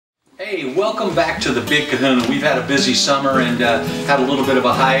Hey, welcome back to the Big Kahuna. We've had a busy summer and had a little bit of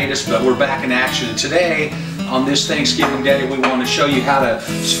a hiatus, but we're back in action. And today, on this Thanksgiving Day, we want to show you how to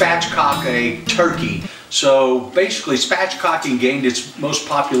spatchcock a turkey. So basically, spatchcocking gained its most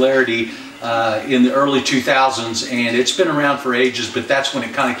popularity in the early 2000s, and it's been around for ages, but that's when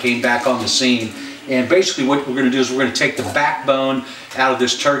it kind of came back on the scene. And basically what we're going to do is we're going to take the backbone out of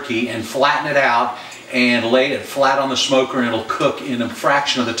this turkey and flatten it out and lay it flat on the smoker, and it'll cook in a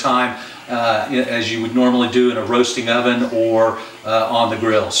fraction of the time as you would normally do in a roasting oven or on the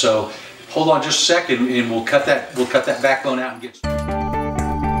grill. So hold on just a second and we'll cut that backbone out and get started.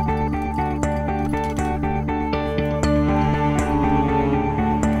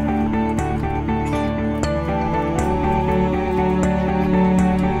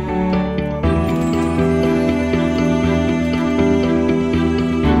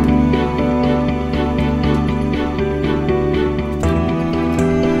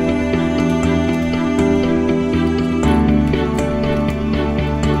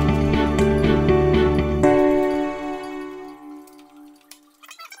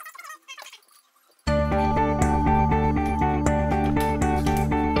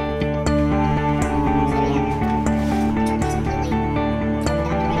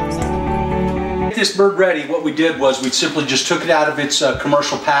 This bird ready, what we did was we simply just took it out of its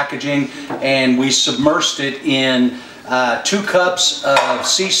commercial packaging and we submersed it in 2 cups of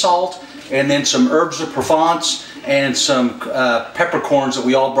sea salt and then some herbes de Provence and some peppercorns that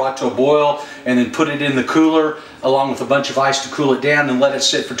we all brought to a boil, and then put it in the cooler along with a bunch of ice to cool it down and let it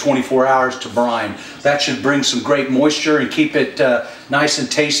sit for 24 hours to brine. That should bring some great moisture and keep it nice and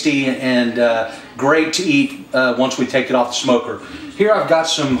tasty and great to eat once we take it off the smoker. Here I've got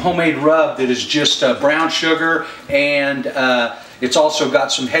some homemade rub that is just brown sugar, and it's also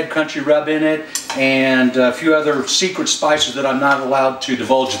got some head country rub in it and a few other secret spices that I'm not allowed to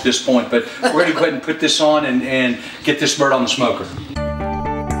divulge at this point, but we're going to go ahead and put this on and get this bird on the smoker.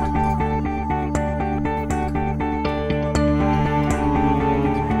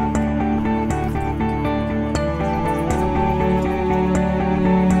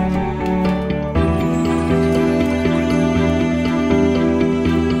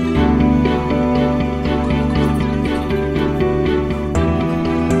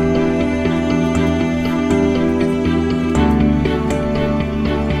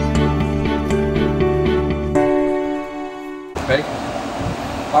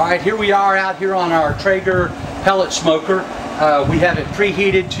 Alright, here we are out here on our Traeger pellet smoker. We have it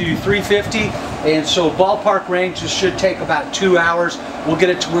preheated to 350, and so ballpark range, this should take about 2 hours. We'll get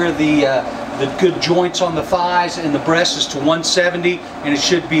it to where the good joints on the thighs and the breast is to 170, and it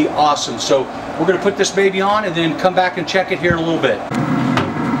should be awesome. So we're going to put this baby on and then come back and check it here in a little bit.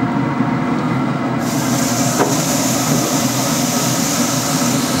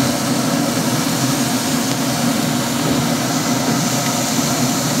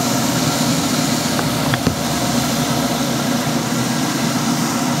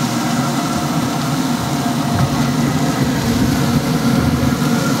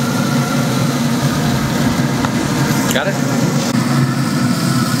 Got it?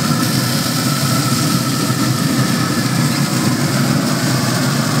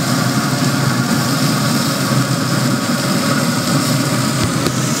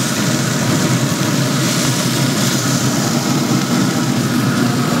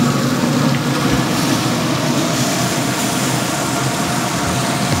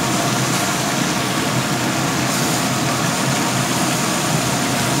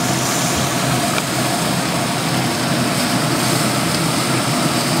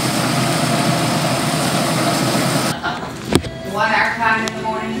 Time in the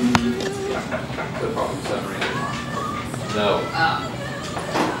morning? Probably 7 or 8. No.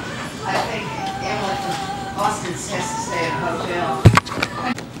 I think Emily from Austin has to stay at a hotel.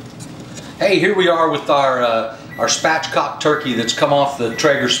 Hey, here we are with our spatchcock turkey that's come off the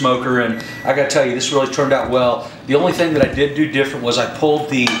Traeger smoker, and I gotta tell you, this really turned out well. The only thing that I did do different was I pulled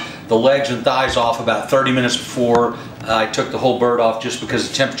the legs and thighs off about 30 minutes before I took the whole bird off, just because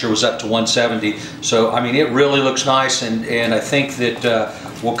the temperature was up to 170. So I mean, it really looks nice, and I think that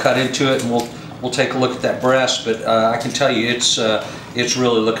we'll cut into it and we'll take a look at that breast. But I can tell you, it's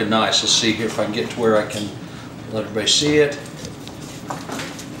really looking nice. Let's see here if I can get to where I can let everybody see it.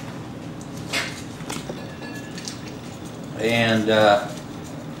 And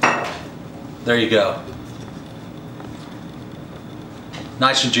there you go.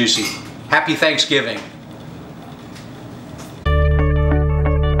 Nice and juicy. Happy Thanksgiving.